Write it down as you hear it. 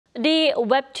The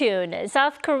Webtoon,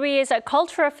 South Korea's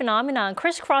cultural phenomenon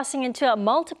criss-crossing into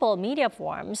multiple media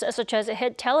forms, such as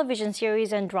hit television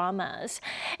series and dramas.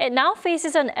 It now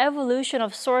faces an evolution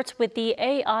of sorts with the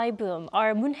AI boom.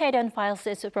 Our Moon Hye-ryeon files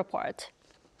this report.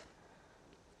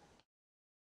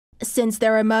 Since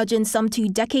their emergence some 2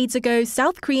 decades ago,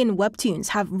 South Korean webtoons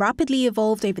have rapidly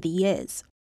evolved over the years.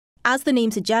 As the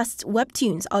name suggests,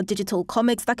 webtoons are digital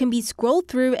comics that can be scrolled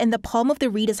through in the palm of the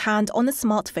reader's hand on a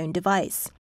smartphone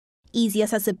device. Easy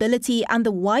accessibility and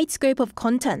the wide scope of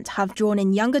content have drawn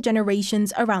in younger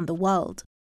generations around the world.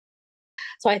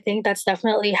 So I think that's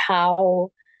definitely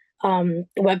how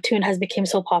Webtoon has become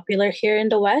so popular here in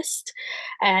the West,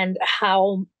 and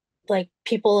how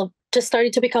people just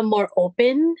started to become more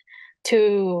open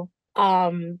to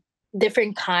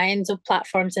different kinds of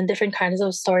platforms and different kinds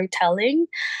of storytelling.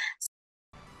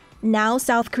 Now,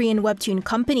 South Korean webtoon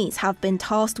companies have been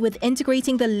tasked with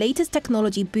integrating the latest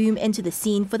technology boom into the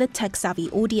scene for the tech-savvy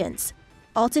audience: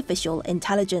 artificial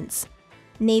intelligence.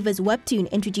 Naver's Webtoon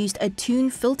introduced a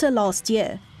toon filter last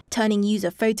year, turning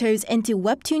user photos into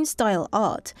webtoon-style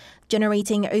art,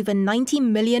 generating over 90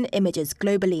 million images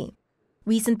globally.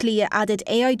 Recently, it added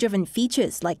AI-driven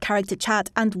features like character chat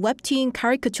and webtoon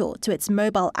caricature to its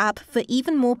mobile app for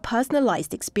even more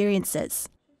personalized experiences.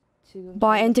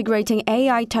 By integrating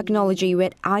AI technology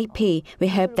with IP, we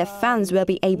hope that fans will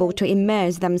be able to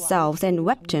immerse themselves in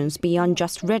webtoons beyond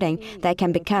just reading. They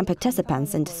can become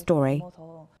participants in the story.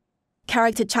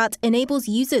 Character chat enables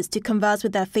users to converse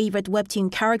with their favorite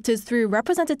webtoon characters through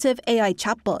representative AI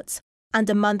chatbots. And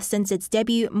a month since its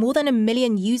debut, more than 1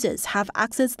 million users have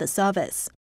accessed the service.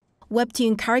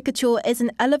 Webtoon Caricature is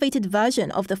an elevated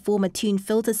version of the former Toon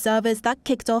Filter service that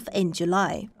kicked off in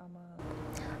July.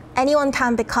 Anyone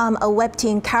can become a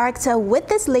webtoon character with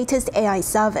this latest AI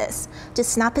service.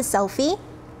 Just snap a selfie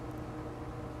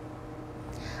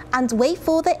and wait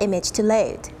for the image to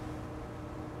load.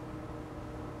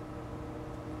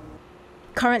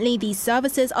 Currently, these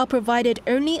services are provided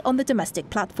only on the domestic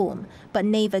platform, but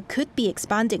Naver could be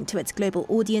expanding to its global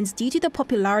audience due to the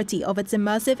popularity of its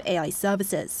immersive AI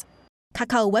services.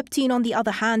 KWebtoon, on the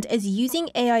other hand, is using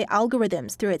AI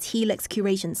algorithms through its Helix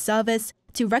curation service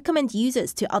to recommend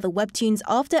users to other webtoons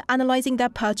after analyzing their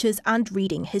purchase and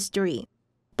reading history.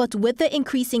 But with the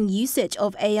increasing usage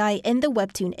of AI in the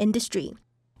webtoon industry,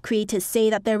 creators say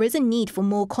that there is a need for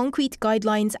more concrete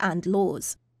guidelines and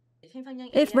laws.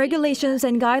 If regulations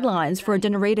and guidelines for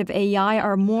generative AI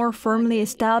are more firmly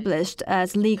established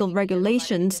as legal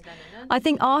regulations, I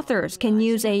think authors can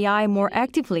use AI more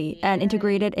actively and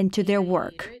integrate it into their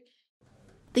work.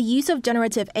 The use of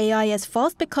generative AI is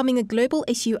fast becoming a global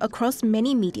issue across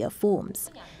many media forms.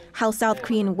 How South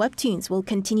Korean webtoons will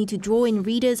continue to draw in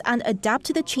readers and adapt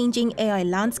to the changing AI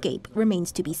landscape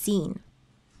remains to be seen.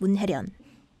 Moon Hye-ryeon,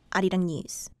 Arirang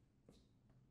News.